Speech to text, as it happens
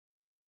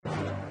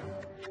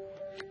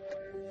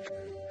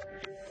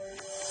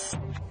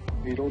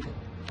You don't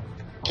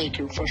take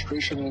your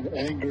frustration and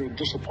anger and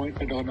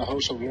disappointment on the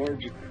house of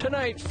Lord.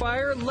 Tonight,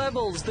 fire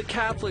levels the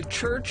Catholic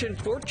Church in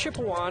Fort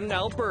Chipewyan,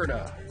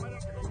 Alberta.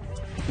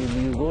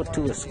 You go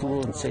to a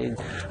school and say,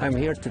 I'm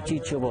here to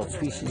teach you about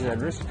species at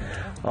risk,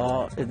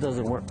 it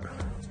doesn't work.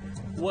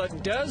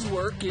 What does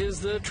work is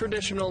the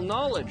traditional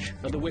knowledge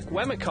of the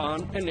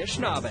Wik-Wemikon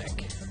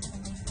Anishinaabeg.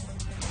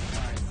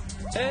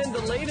 And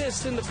the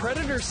latest in the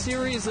Predator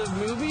series of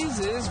movies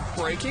is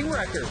breaking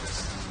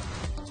records.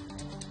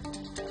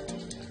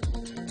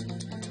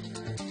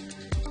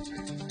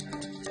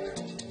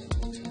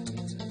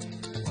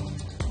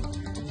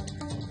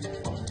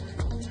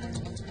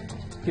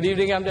 Good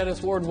evening, I'm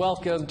Dennis Ward.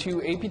 Welcome to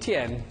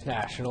APTN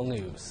National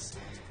News.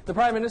 The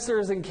Prime Minister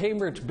is in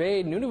Cambridge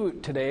Bay,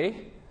 Nunavut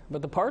today,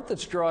 but the part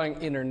that's drawing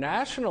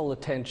international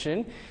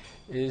attention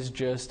is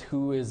just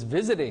who is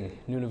visiting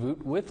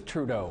Nunavut with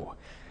Trudeau.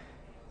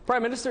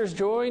 Prime Minister is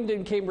joined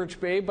in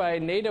Cambridge Bay by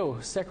NATO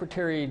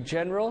Secretary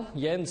General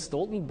Jens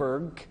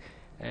Stoltenberg,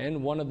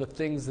 and one of the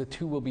things the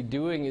two will be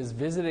doing is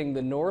visiting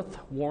the North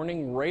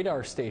Warning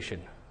Radar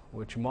Station,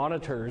 which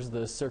monitors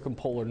the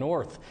circumpolar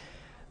north.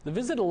 The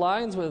visit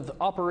aligns with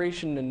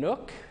Operation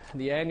Nanook,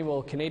 the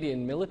annual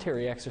Canadian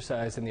military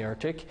exercise in the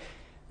Arctic.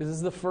 This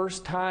is the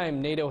first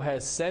time NATO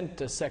has sent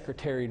a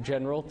Secretary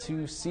General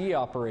to see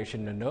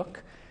Operation Nanook.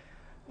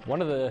 One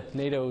of the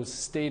NATO's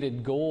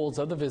stated goals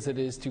of the visit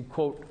is to,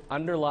 quote,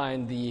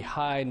 underline the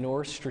high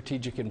North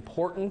strategic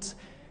importance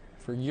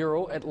for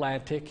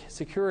Euro-Atlantic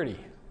security.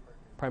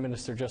 Prime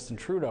Minister Justin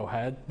Trudeau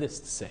had this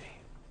to say.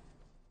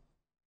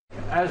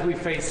 As we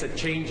face a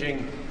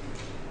changing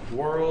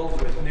world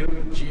with new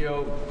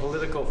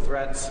geopolitical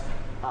threats,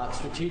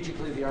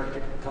 strategically the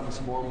Arctic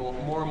becomes more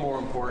and more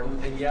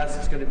important. And yes,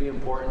 it's going to be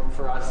important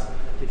for us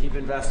to keep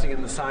investing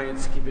in the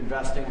science, keep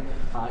investing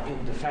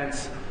in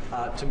defense,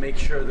 to make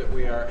sure that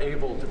we are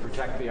able to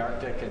protect the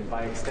Arctic and,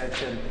 by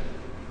extension,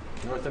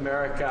 North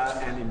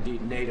America and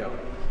indeed NATO.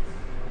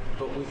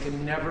 But we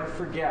can never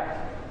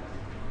forget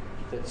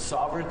that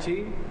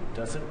sovereignty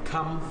doesn't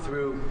come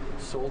through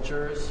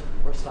soldiers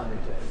or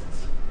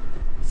scientists.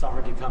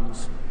 Sovereignty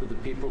comes with the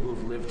people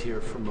who've lived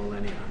here for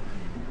millennia.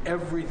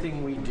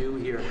 Everything we do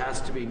here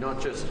has to be not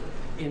just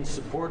in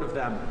support of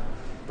them,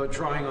 but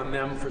drawing on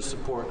them for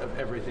support of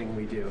everything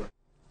we do.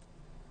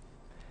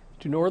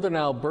 To northern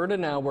Alberta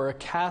now, where a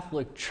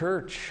Catholic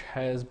church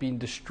has been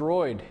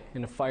destroyed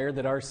in a fire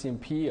that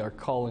RCMP are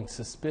calling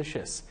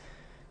suspicious.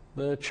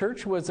 The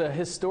church was a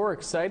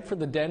historic site for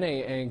the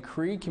Dene and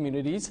Cree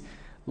communities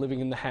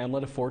living in the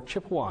hamlet of Fort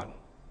Chipewyan.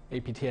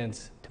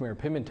 APTN's Tamara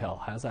Pimentel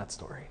has that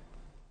story.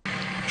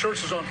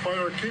 Church is on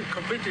fire,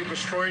 completely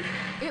destroyed.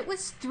 It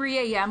was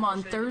 3 a.m.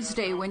 on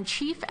Thursday when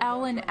Chief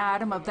Alan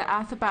Adam of the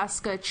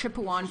Athabasca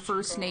Chipewyan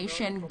First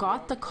Nation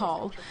got the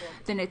call.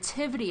 The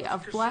Nativity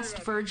of Blessed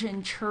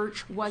Virgin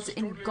Church was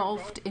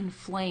engulfed in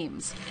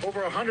flames.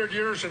 Over 100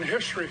 years in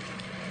history,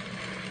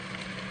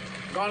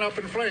 gone up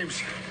in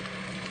flames.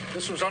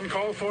 This was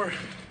uncalled for.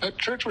 That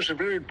church was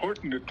very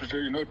important.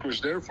 It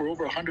was there for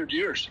over 100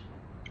 years.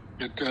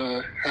 It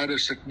had a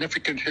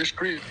significant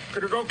history.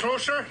 Could it go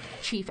closer?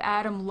 Chief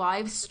Adam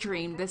live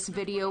streamed this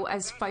video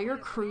as fire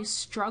crews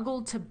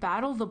struggled to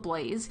battle the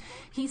blaze.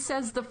 He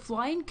says the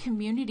flying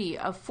community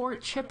of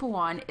Fort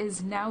Chipewyan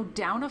is now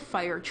down a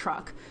fire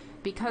truck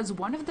because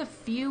one of the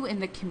few in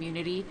the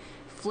community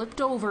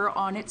flipped over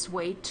on its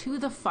way to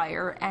the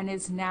fire and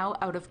is now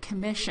out of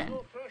commission.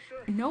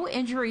 No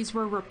injuries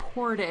were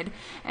reported,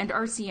 and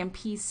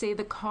RCMP say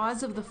the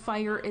cause of the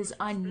fire is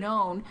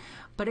unknown,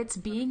 but it's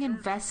being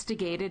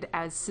investigated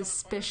as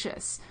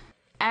suspicious.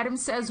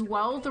 Adams says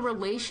while the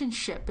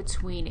relationship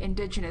between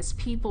Indigenous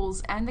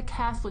peoples and the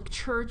Catholic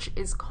Church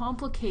is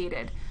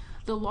complicated,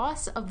 the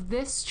loss of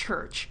this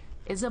church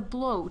is a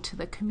blow to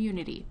the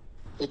community.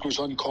 It was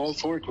uncalled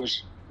for. It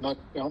was not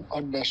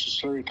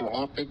unnecessary to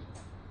happen.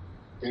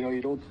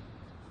 You don't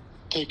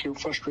take your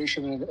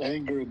frustration and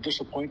anger and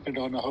disappointment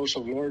on the house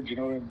of Lord,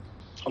 and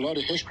a lot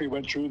of history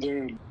went through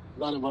there, and a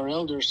lot of our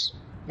elders'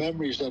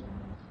 memories that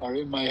are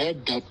in my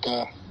head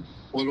that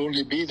will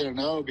only be there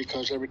now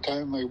because every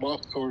time I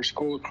walk or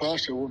go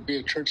across, there won't be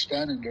a church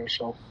standing there.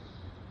 So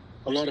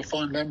a lot of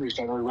fond memories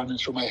that are running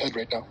through my head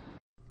right now.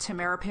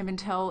 Tamara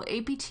Pimentel,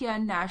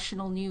 APTN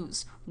National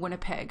News,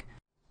 Winnipeg.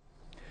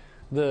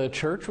 The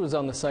church was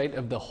on the site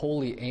of the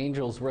Holy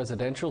Angels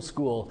Residential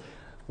School,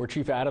 where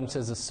Chief Adams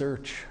says a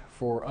search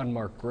for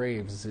unmarked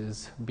graves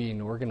is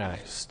being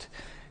organized.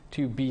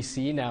 To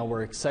BC now,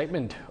 where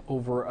excitement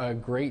over a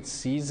great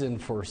season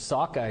for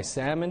sockeye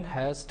salmon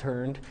has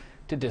turned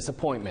to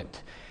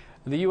disappointment.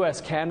 The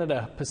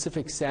U.S.-Canada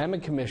Pacific Salmon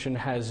Commission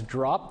has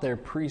dropped their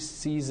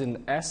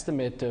preseason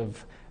estimate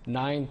of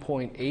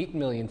 9.8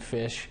 million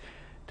fish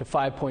to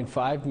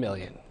 5.5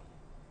 million.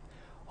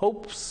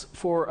 Hopes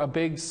for a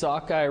big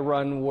sockeye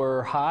run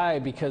were high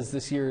because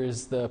this year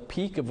is the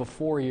peak of a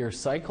 4-year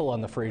cycle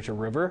on the Fraser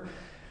River.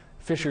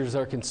 Fishers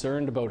are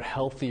concerned about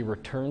healthy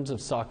returns of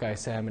sockeye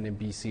salmon in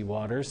BC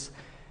waters.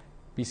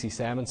 BC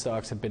salmon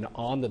stocks have been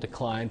on the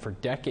decline for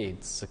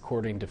decades,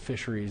 according to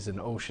Fisheries and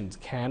Oceans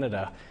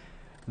Canada.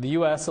 The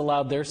U.S.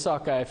 allowed their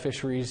sockeye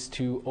fisheries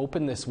to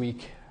open this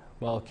week,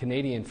 while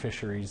Canadian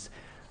fisheries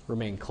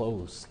remain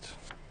closed.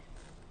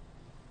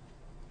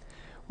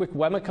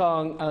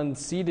 Wik-Wemikong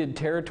unceded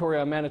territory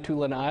on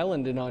Manitoulin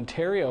Island in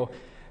Ontario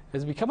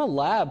has become a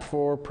lab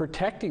for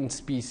protecting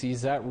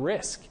species at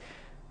risk.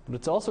 But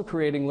it's also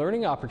creating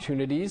learning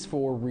opportunities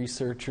for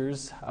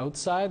researchers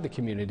outside the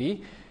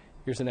community.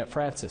 Here's Annette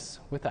Francis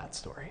with that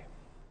story.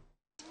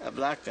 A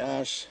black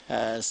ash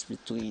has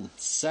between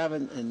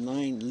 7 and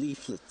 9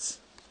 leaflets,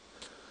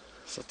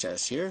 such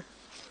as here,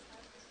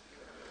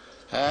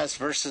 as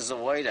versus a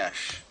white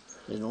ash.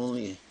 It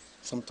only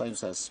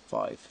sometimes has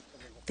 5.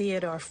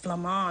 Theodore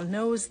Flamand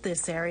knows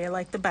this area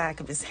like the back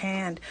of his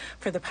hand.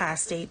 For the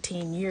past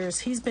 18 years,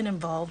 he's been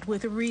involved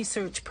with a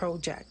research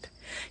project.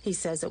 He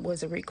says it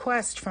was a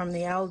request from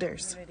the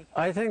elders.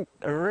 I think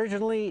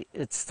originally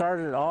it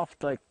started off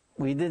like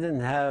we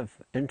didn't have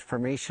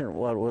information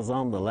what was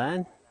on the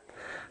land,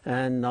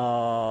 and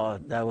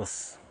that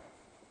was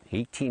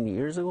 18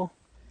 years ago.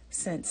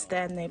 Since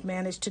then, they've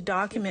managed to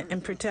document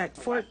and protect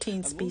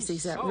 14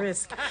 species at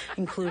risk,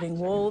 including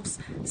wolves,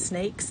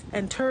 snakes,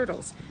 and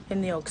turtles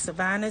in the oak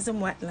savannas and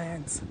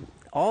wetlands.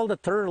 All the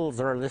turtles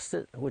are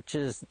listed, which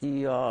is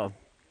the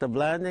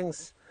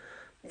blandings,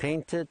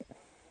 painted,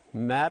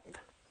 map,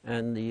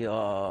 and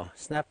the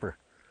snapper.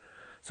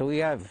 So we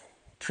have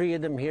 3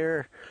 of them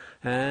here,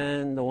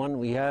 and the one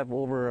we have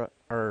over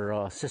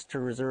our sister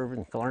reserve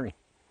in Killarney.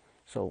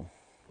 So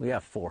we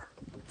have 4.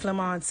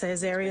 Flamand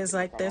says areas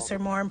like this are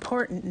more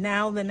important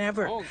now than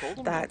ever.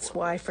 That's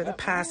why for the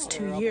past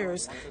 2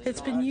 years,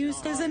 it's been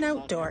used as an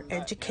outdoor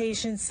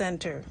education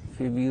center.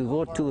 If you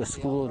go to a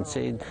school and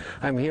say,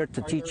 I'm here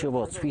to teach you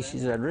about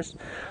species at risk,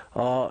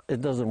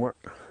 it doesn't work.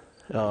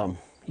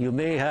 You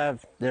may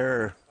have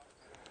their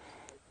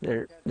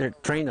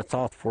train of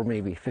thought for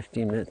maybe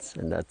 15 minutes,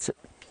 and that's it.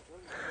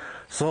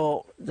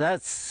 So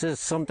that's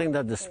just something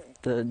that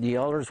the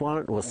elders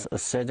wanted, was a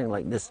setting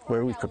like this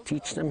where we could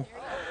teach them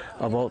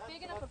about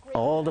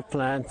all the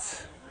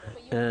plants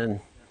and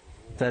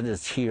that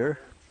is here,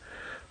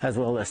 as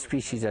well as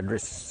species at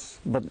risk.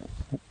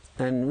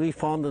 And we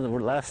found in the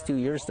last 2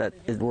 years that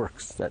it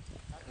works, that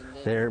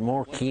they're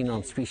more keen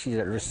on species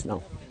at risk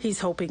now. He's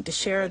hoping to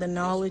share the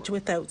knowledge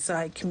with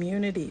outside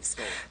communities.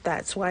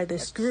 That's why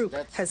this group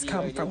has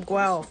come from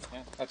Guelph.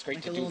 That's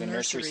great to do the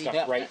nursery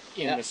stuff right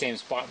in the same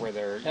spot where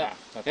they're...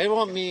 It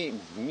won't be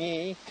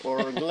me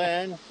or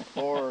Glenn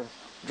or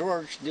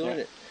George doing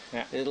it.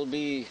 It'll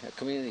be a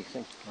community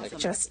thing.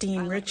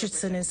 Justine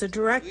Richardson is the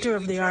director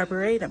of the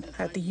Arboretum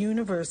at the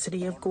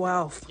University of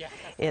Guelph.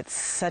 It's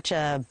such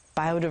a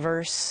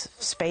biodiverse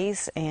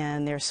space,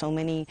 and there's so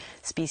many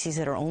species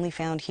that are only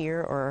found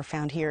here or are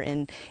found here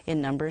in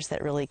numbers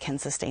that really can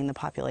sustain the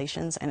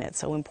populations, and it's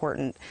so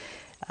important,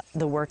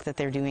 the work that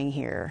they're doing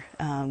here.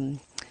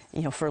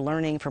 You know, for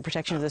learning, for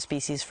protection of the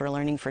species, for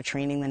learning, for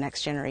training the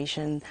next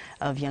generation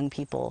of young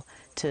people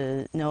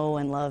to know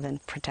and love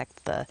and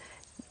protect the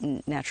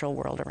natural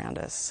world around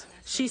us.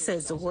 She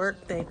says the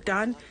work they've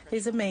done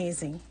is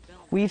amazing.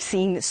 We've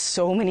seen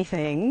so many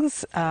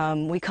things.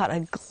 We caught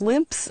a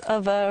glimpse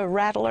of a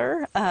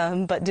rattler,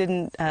 but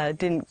didn't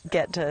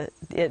get to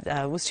it.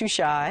 Was too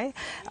shy.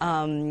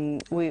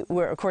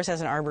 We're, of course, as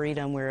an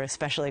arboretum, we're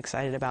especially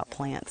excited about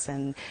plants,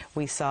 and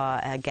we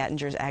saw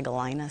Gattinger's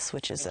agellinus,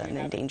 which is an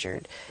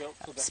endangered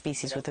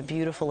species with a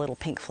beautiful little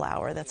pink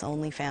flower that's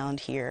only found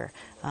here.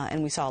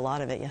 And we saw a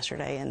lot of it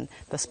yesterday in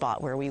the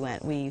spot where we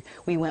went. We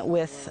went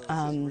with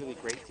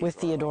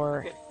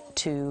Theodore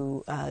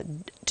to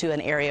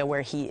an area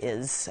where he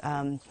is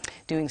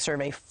doing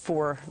survey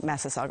for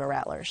Massasauga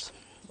rattlers.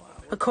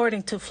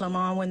 According to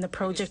Flamand, when the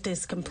project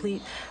is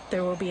complete,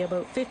 there will be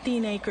about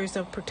 15 acres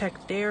of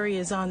protected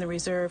areas on the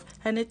reserve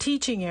and a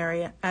teaching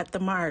area at the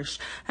marsh.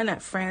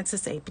 Annette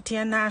Francis,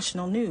 APTN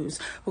National News,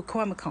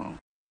 Wik-Wemikong.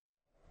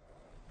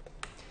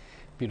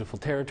 Beautiful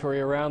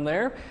territory around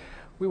there.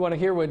 We want to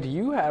hear what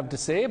you have to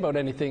say about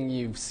anything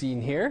you've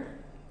seen here.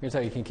 Here's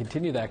how you can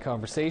continue that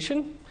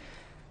conversation.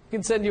 You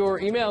can send your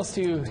emails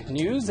to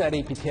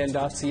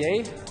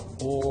news@aptn.ca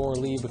or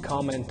leave a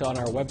comment on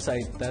our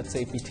website. That's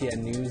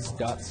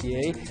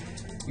aptnnews.ca.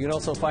 You can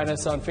also find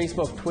us on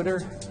Facebook, Twitter,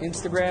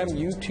 Instagram,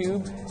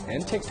 YouTube,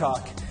 and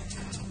TikTok.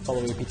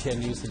 Follow APTN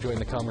News to join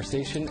the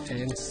conversation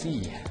and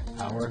see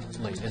our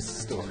latest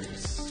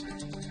stories.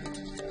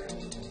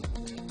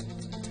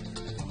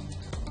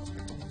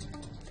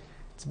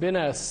 It's been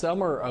a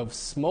summer of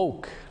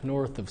smoke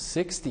north of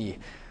 60.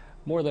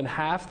 More than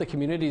half the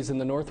communities in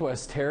the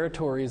Northwest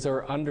Territories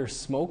are under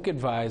smoke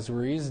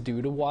advisories due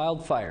to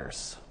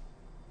wildfires.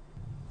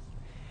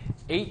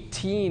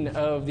 18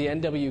 of the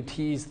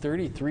NWT's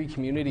 33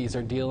 communities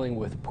are dealing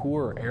with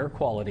poor air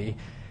quality.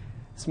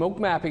 Smoke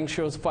mapping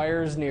shows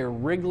fires near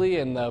Wrigley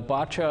and the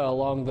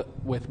Botcha,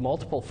 with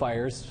multiple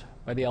fires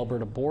by the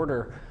Alberta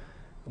border,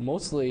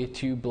 mostly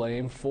to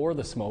blame for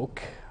the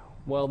smoke.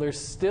 While there's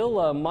still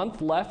a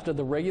month left of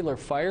the regular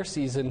fire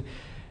season,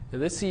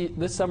 this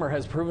summer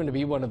has proven to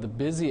be one of the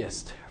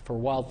busiest for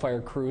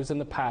wildfire crews in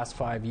the past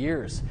 5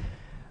 years.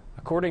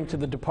 According to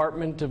the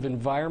Department of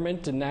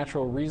Environment and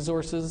Natural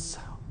Resources,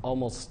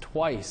 Almost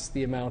twice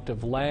the amount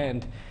of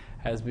land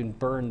has been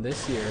burned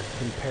this year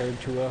compared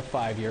to a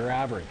 5-year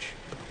average.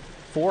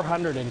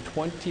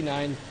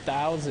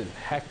 429,000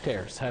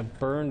 hectares have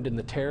burned in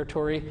the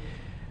territory.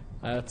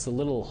 That's a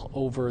little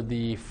over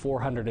the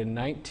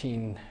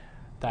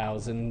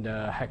 419,000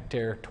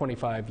 hectare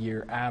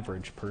 25-year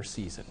average per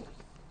season.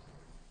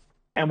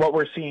 And what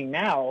we're seeing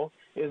now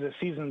is a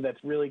season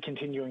that's really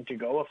continuing to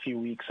go a few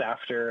weeks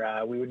after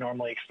we would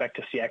normally expect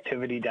to see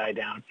activity die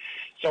down.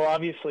 So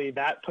obviously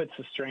that puts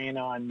a strain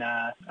on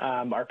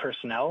our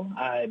personnel.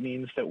 It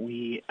means that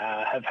we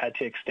have had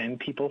to extend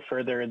people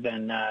further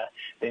than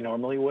they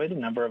normally would, a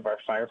number of our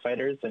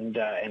firefighters and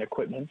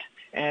equipment.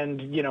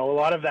 And, you know, a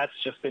lot of that's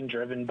just been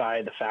driven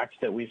by the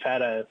fact that we've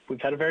had a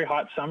very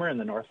hot summer in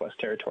the Northwest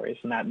Territories,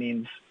 and that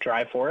means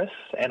dry forests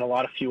and a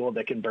lot of fuel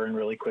that can burn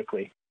really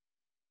quickly.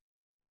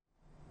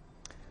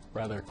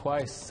 Rather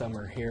quiet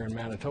summer here in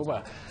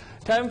Manitoba.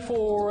 Time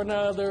for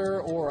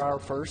our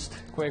first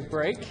quick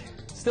break.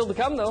 Still to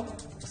come though,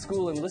 a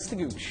school in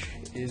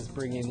Listigouche is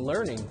bringing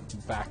learning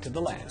back to the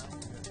land.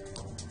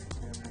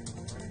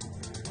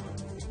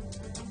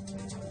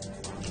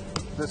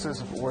 This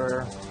is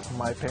where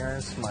my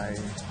parents, my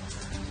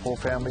whole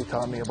family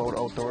taught me about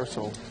outdoors,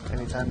 so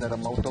anytime that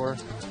I'm outdoor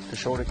to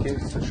show the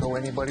kids, to show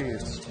anybody,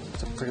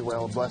 it's a pretty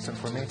well blessing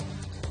for me.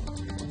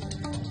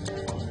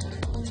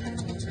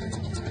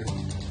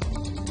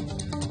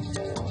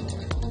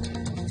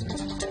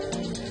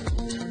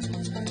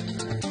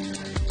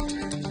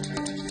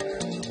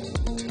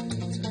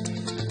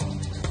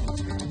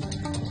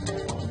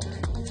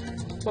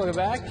 Welcome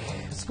back.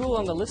 School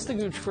on the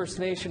Listigouche First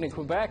Nation in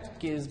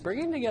Quebec is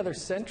bringing together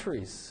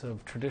centuries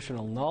of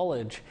traditional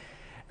knowledge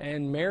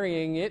and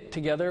marrying it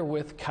together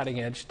with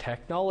cutting-edge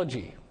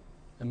technology.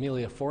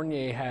 Amelia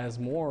Fournier has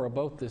more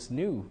about this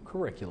new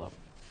curriculum.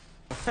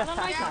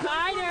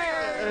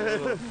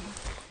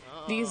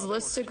 These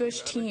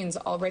Listigouche teens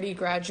already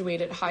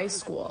graduated high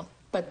school,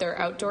 but their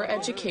outdoor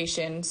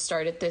education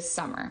started this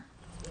summer.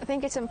 I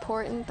think it's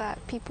important that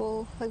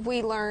people,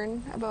 we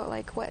learn about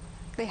what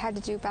they had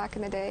to do back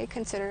in the day,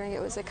 considering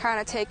it was kind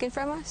of taken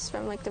from us,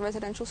 from the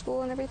residential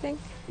school and everything.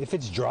 If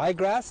it's dry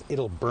grass,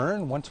 it'll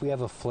burn once we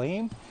have a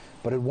flame,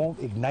 but it won't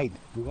ignite.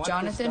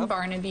 Jonathan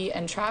Barnaby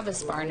and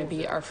Travis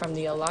Barnaby are from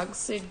the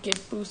Alagsid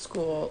Gitbu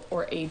School,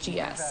 or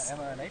AGS.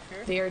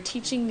 They are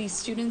teaching these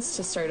students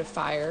to start a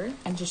fire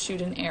and to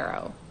shoot an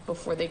arrow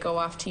before they go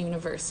off to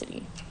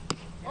university.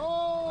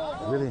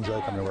 I really enjoy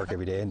coming to work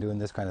every day and doing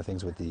this kind of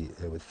things with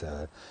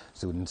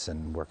students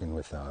and working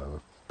with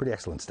pretty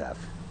excellent staff.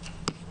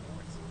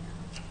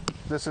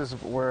 This is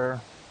where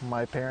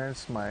my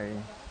parents, my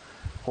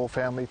whole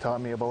family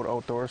taught me about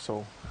outdoors,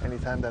 so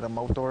anytime that I'm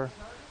outdoor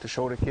to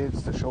show the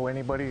kids, to show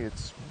anybody,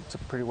 it's a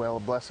pretty well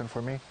blessing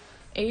for me.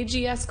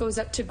 AGS goes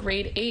up to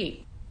grade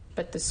 8,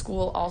 but the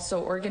school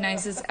also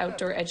organizes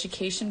outdoor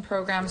education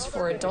programs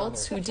for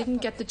adults who didn't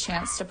get the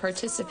chance to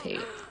participate.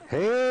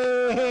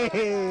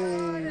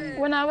 Hey!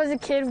 When I was a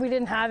kid, we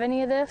didn't have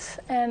any of this,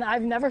 and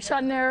I've never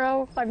shot an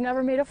arrow, I've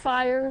never made a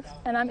fire,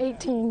 and I'm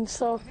 18,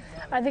 so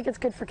I think it's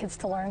good for kids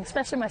to learn,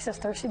 especially my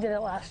sister. She did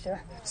it last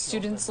year.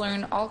 Students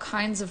learn all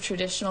kinds of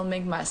traditional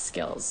Mi'kmaq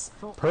skills.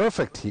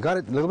 Perfect. You got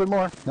it. A little bit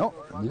more. No,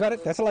 you got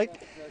it. That's a light.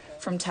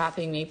 From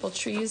tapping maple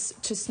trees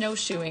to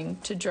snowshoeing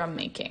to drum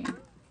making.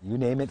 You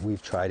name it,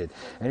 we've tried it.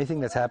 Anything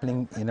that's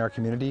happening in our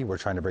community, we're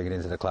trying to bring it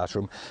into the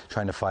classroom,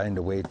 trying to find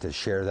a way to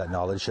share that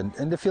knowledge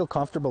and to feel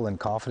comfortable and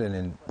confident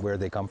in where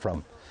they come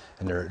from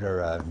and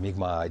their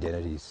Mi'kmaq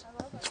identities.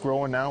 It's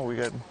growing now. We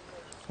got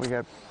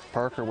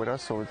Parker with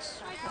us, so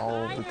it's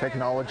all the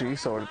technology,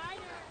 so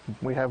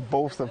we have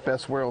both the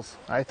best worlds,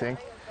 I think,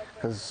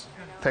 because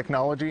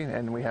technology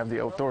and we have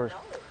the outdoors.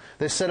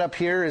 This setup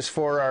here is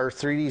for our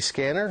 3D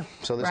scanner.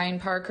 Ryan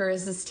Parker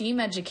is the STEAM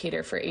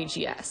educator for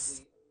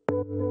AGS.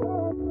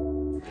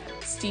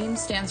 STEAM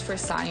stands for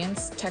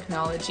science,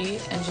 technology,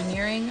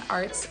 engineering,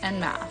 arts, and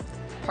math.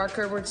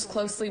 Parker works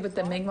closely with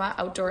the Mi'kmaq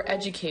outdoor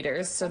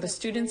educators so the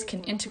students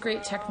can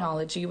integrate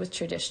technology with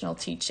traditional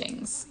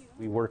teachings.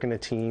 We work in a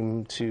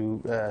team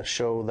to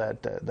show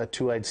that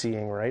two-eyed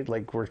seeing, right?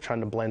 We're trying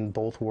to blend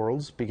both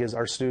worlds because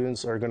our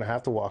students are going to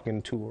have to walk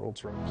in two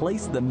worlds. Right?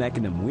 Place the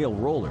mechanism wheel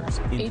rollers.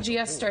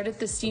 AGS started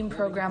the STEAM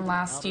program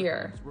last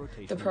year.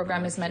 The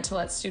program is meant to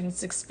let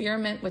students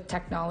experiment with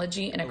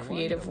technology in a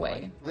creative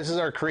way. This is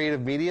our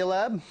creative media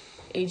lab.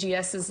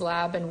 AGS's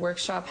lab and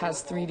workshop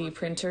has 3D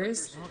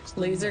printers,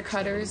 laser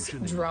cutters,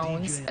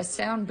 drones, a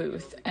sound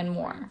booth, and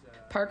more.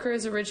 Parker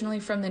is originally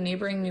from the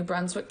neighboring New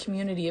Brunswick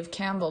community of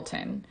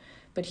Campbellton,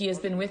 but he has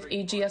been with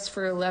AGS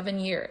for 11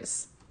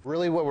 years.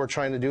 Really what we're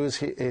trying to do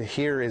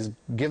here is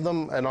give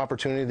them an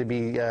opportunity to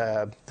be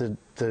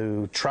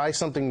to try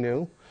something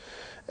new,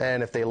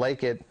 and if they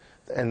like it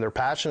and they're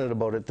passionate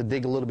about it, to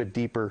dig a little bit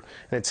deeper,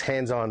 and it's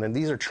hands-on, and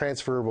these are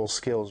transferable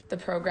skills. The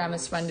program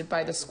is funded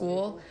by the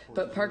school,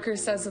 but Parker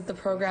says that the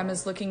program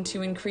is looking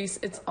to increase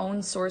its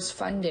own source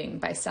funding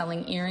by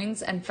selling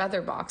earrings and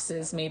feather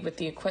boxes made with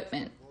the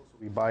equipment.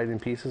 We buy it in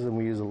pieces and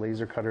we use a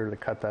laser cutter to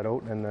cut that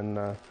out and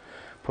then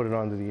put it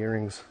onto the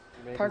earrings.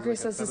 Parker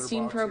says the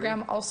STEAM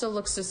program also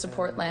looks to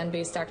support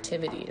land-based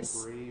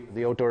activities.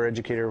 The outdoor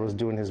educator was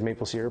doing his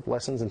maple syrup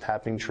lessons and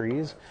tapping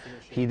trees.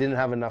 He didn't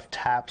have enough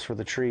taps for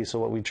the tree, so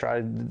what we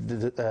tried,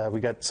 we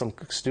got some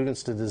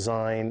students to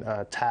design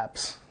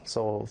taps.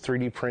 So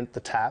 3D print the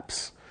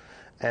taps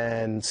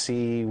and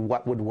see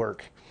what would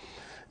work.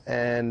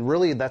 And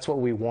really, that's what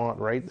we want,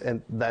 right?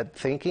 And that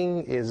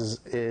thinking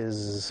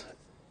is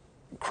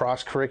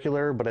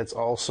cross-curricular, but it's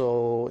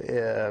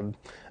also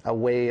a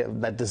way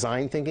of, that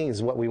design thinking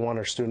is what we want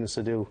our students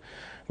to do.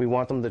 We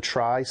want them to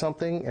try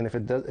something, and if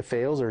it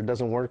fails or it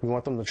doesn't work, we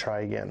want them to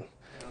try again.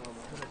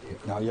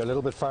 Now you're a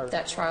little bit far.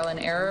 That trial and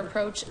error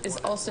approach is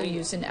also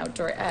used in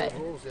outdoor ed,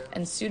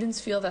 and students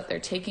feel that they're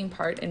taking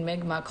part in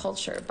Mi'kmaq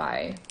culture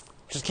by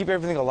just keep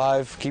everything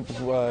alive, keep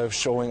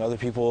showing other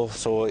people,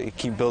 so it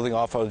keep building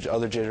off of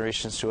other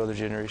generations to other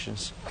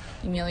generations.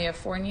 Emilia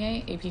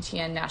Fournier,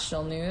 APTN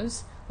National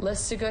News,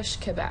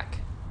 Listigouche, Quebec.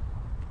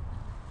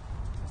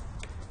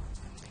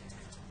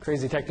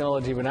 Crazy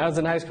technology. When I was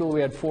in high school, we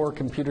had 4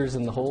 computers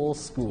in the whole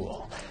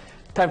school.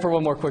 Time for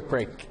one more quick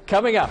break.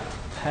 Coming up,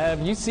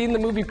 have you seen the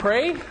movie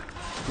Prey?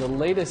 The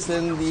latest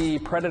in the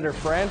Predator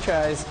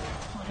franchise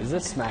is a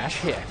smash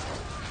hit.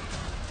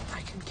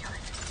 I can kill it.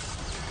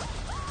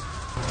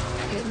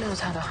 It knows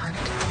how to hunt.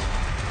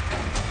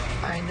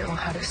 I know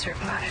how to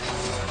survive.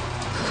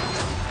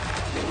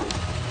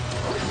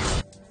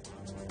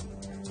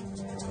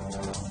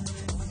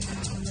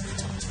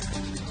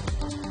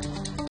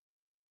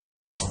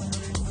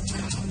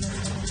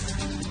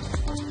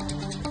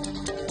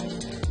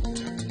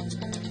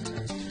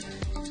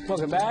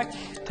 Welcome back.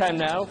 Time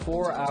now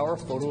for our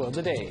photo of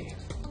the day.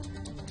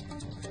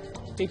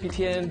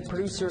 APTN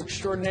producer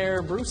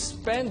extraordinaire Bruce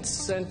Spence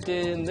sent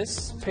in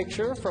this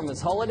picture from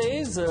his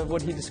holidays of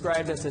what he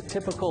described as a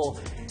typical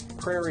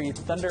prairie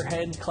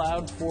thunderhead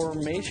cloud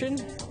formation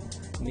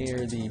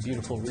near the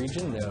beautiful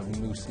region of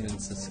Moosomin,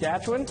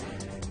 Saskatchewan.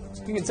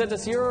 You can send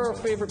us your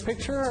favorite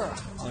picture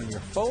on your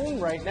phone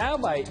right now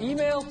by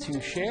email to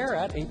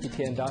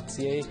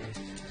share@aptn.ca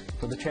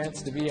for the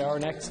chance to be our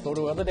next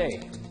photo of the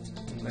day.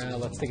 Now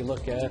let's take a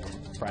look at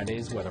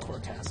Friday's weather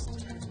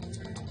forecast.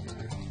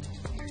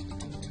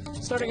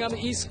 Starting on the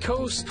East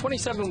Coast,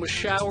 27 with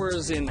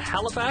showers in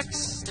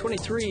Halifax,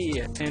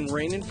 23 and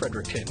rain in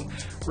Fredericton,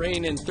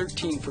 rain and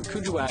 13 for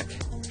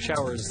Kuujjuaq,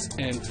 showers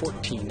and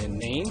 14 in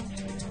Nain,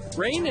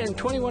 rain and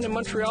 21 in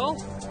Montreal,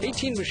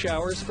 18 with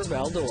showers for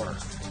Val-d'Or.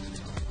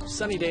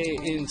 Sunny day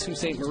in Sault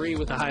Ste. Marie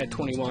with a high of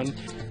 21,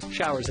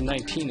 showers and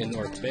 19 in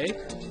North Bay.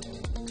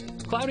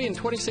 Cloudy and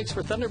 26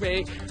 for Thunder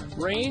Bay,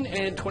 rain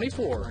and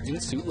 24 in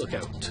Sioux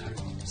Lookout.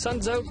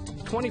 Sun's out,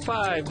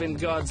 25 in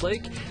God's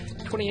Lake,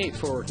 28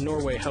 for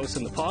Norway House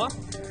in the Paw.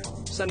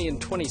 Sunny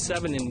and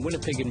 27 in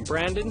Winnipeg and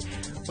Brandon,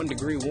 1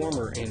 degree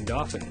warmer in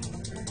Dauphin.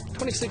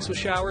 26 with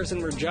showers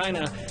in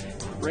Regina,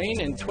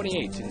 rain and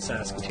 28 in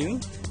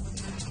Saskatoon.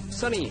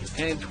 Sunny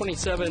and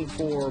 27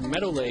 for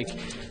Meadow Lake,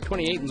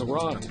 28 in La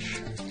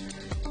Ronge.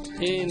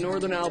 In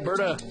northern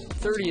Alberta,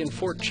 30 in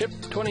Fort Chip,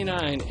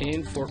 29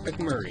 in Fort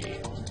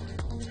McMurray.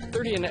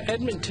 30 in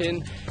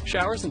Edmonton,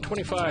 showers and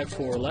 25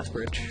 for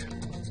Lethbridge.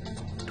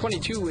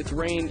 22 with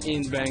rain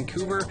in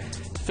Vancouver,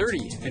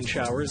 30 and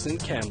showers in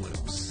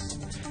Kamloops.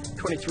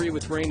 23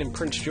 with rain in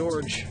Prince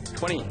George,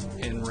 20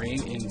 and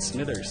rain in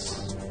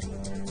Smithers.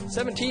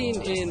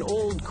 17 in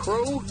Old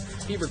Crow,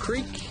 Beaver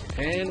Creek,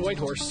 and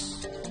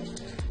Whitehorse.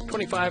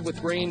 25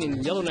 with rain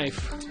in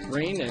Yellowknife,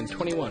 rain, and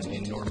 21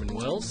 in Norman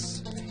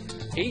Wells.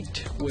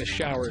 8 with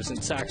showers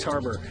in Sax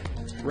Harbor,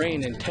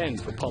 rain, and 10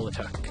 for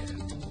Paulatuck.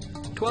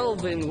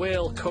 12 in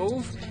Whale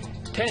Cove,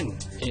 10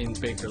 in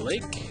Baker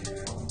Lake,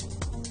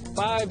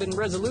 5 in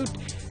Resolute,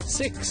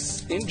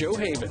 6 in Joe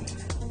Haven.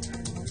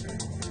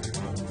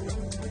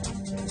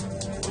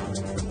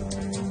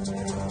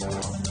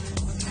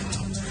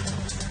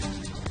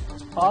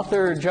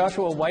 Author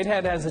Joshua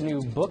Whitehead has a new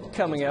book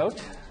coming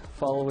out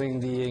following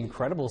the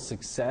incredible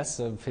success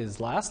of his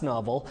last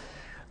novel.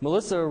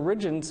 Melissa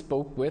Ridgen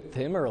spoke with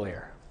him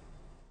earlier.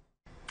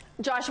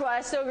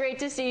 Joshua, so great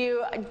to see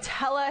you.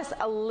 Tell us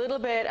a little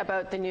bit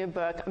about the new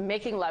book,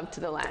 Making Love to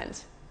the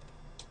Land.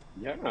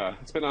 Yeah,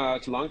 it's been a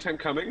long time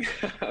coming.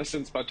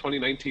 Since about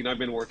 2019, I've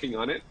been working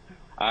on it.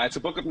 It's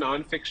a book of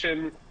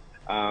nonfiction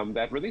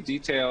that really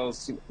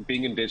details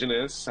being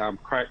Indigenous,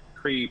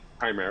 Cree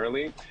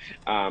primarily,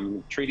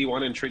 Treaty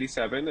 1 and Treaty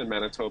 7 in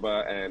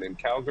Manitoba and in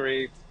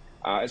Calgary,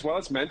 as well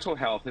as mental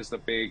health is the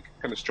big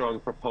kind of strong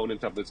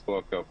proponent of this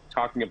book, of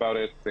talking about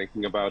it,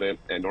 thinking about it,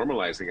 and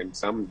normalizing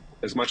it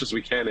as much as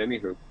we can,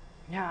 anywho.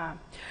 Yeah.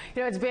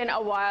 You know, it's been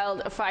a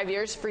wild 5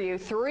 years for you.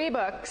 3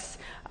 books,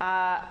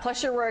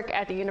 plus your work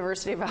at the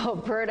University of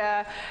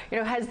Alberta. You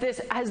know, has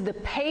the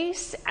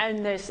pace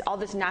and all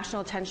this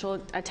national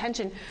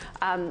attention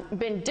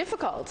been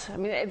difficult? I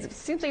mean, it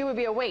seems like it would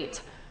be a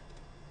weight.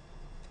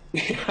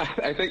 Yeah,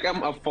 I think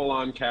I'm a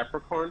full-on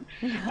Capricorn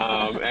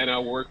and a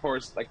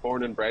workhorse, like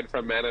born and bred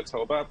from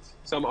Manitoba.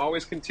 So I'm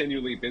always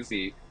continually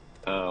busy.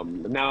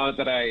 Now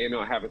that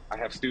I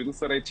have students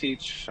that I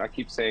teach, I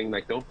keep saying,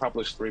 like, don't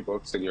publish 3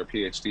 books in your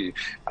PhD.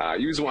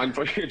 Use one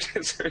for your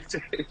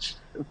dissertation.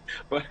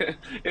 But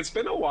it's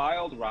been a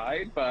wild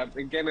ride. But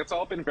again, it's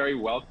all been very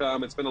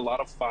welcome. It's been a lot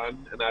of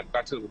fun, and I've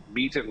got to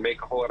meet and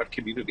make a whole lot of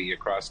community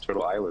across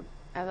Turtle Island.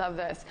 I love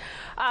this.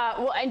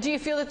 Well, and do you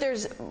feel that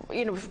there's,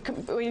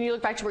 when you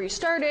look back to where you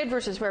started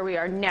versus where we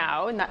are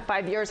now in that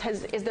 5 years,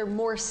 is there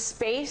more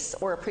space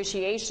or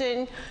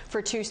appreciation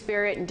for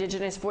Two-Spirit,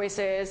 Indigenous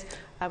voices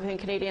within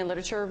Canadian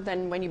literature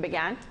than when you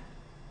began?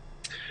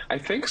 I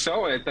think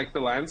so. Like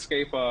the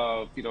landscape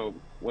of,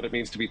 what it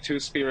means to be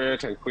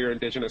Two-Spirit and queer,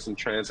 Indigenous, and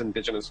trans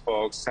Indigenous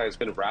folks has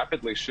been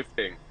rapidly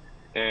shifting.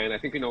 And I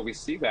think, we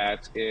see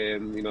that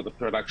in, the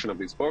production of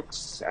these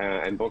books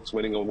and books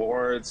winning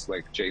awards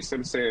like Jay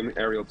Simpson,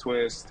 Ariel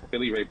Twist,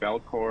 Billy Ray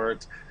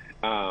Belcourt,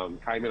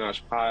 Kai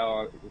Minaj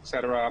Pyle,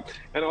 etc.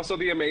 And also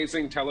the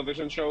amazing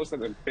television shows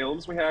and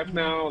films we have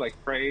now,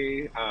 like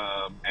Prey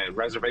and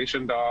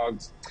Reservation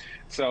Dogs.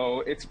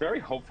 So it's very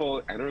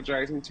hopeful,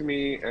 energizing to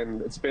me,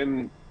 and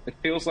it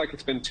feels like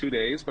it's been 2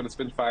 days, but it's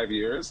been 5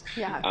 years.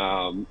 Yeah.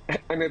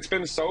 And it's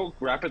been so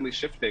rapidly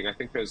shifting. I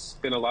think there's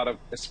been a lot of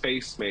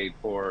space made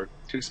for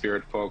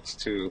Two-Spirit folks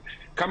to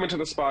come into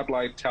the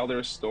spotlight, tell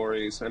their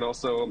stories, and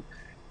also,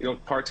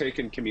 partake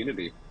in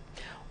community.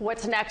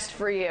 What's next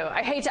for you?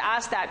 I hate to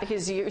ask that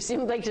because you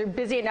seem like you're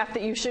busy enough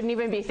that you shouldn't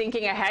even be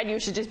thinking ahead. You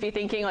should just be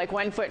thinking like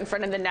one foot in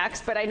front of the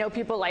next. But I know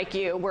people like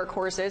you,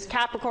 workhorses,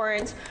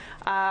 Capricorns,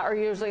 are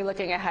usually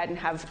looking ahead and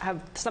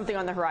have something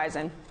on the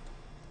horizon.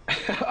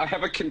 I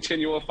have a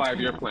continual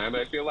 5-year plan,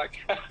 I feel like.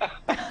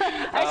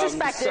 I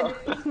suspected.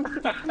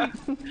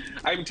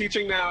 I'm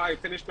teaching now. I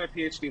finished my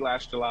PhD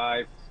last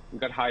July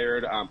and got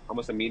hired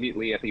almost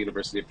immediately at the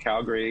University of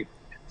Calgary.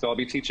 So I'll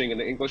be teaching in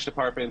the English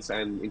departments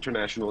and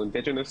international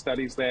Indigenous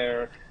studies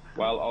there,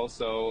 while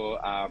also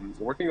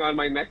working on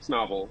my next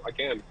novel,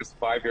 again, this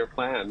 5-year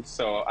plan.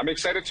 So I'm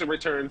excited to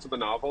return to the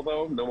novel,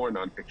 though. No more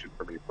nonfiction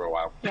for me for a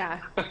while.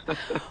 Yeah.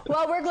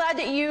 Well, we're glad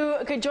that you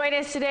could join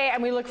us today,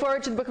 and we look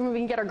forward to the book when we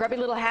can get our grubby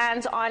little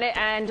hands on it,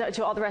 and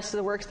to all the rest of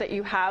the works that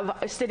you have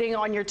sitting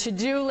on your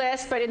to-do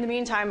list. But in the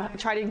meantime,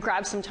 try to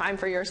grab some time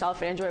for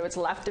yourself and enjoy what's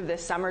left of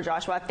this summer,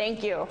 Joshua.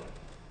 Thank you.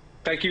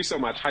 Thank you so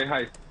much.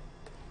 Hi.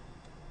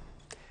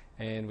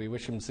 And we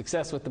wish him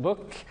success with the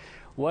book.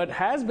 What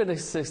has been a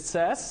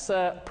success,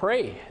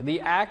 Prey, the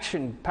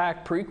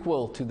action-packed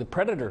prequel to the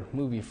Predator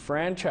movie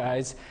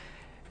franchise,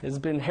 has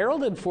been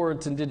heralded for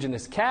its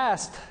Indigenous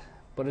cast,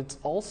 but it's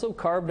also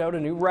carved out a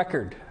new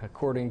record,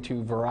 according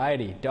to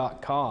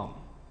Variety.com.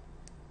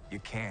 You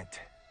can't.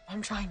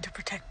 I'm trying to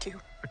protect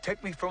you.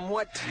 Protect me from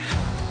what?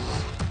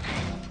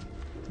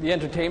 The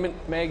Entertainment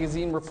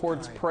magazine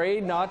reports Prey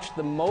notched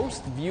the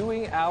most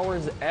viewing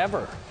hours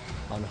ever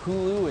on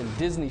Hulu and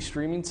Disney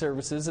streaming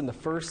services in the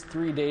first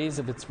 3 days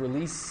of its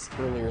release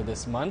earlier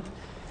this month.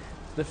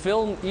 The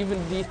film even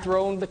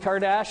dethroned the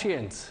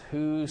Kardashians,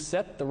 who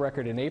set the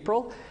record in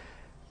April.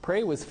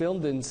 Prey was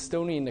filmed in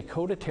Stoney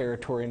Nakoda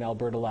territory in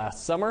Alberta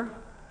last summer,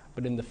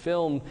 but in the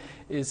film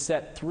is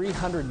set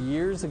 300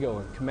 years ago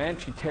in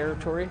Comanche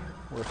territory,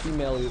 where a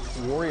female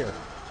warrior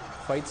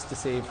fights to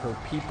save her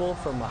people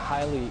from a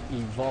highly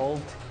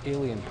evolved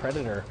alien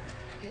predator.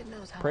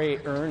 Prey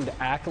earned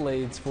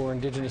accolades for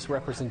Indigenous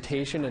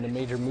representation in a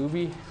major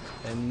movie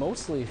and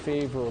mostly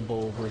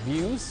favorable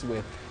reviews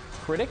with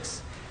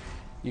critics.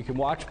 You can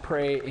watch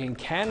Prey in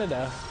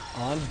Canada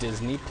on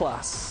Disney+.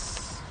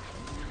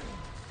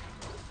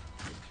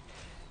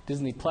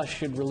 Disney Plus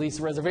should release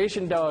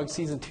Reservation Dogs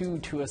Season 2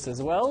 to us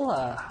as well.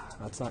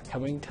 That's not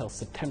coming till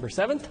September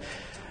 7th.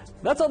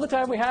 That's all the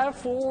time we have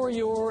for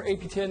your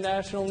APTN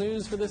National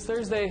News for this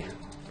Thursday.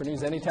 For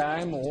news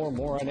anytime or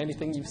more on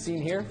anything you've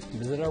seen here,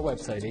 visit our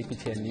website,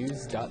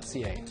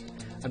 aptnnews.ca.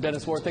 I'm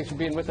Dennis Ward. Thanks for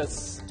being with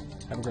us.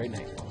 Have a great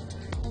night.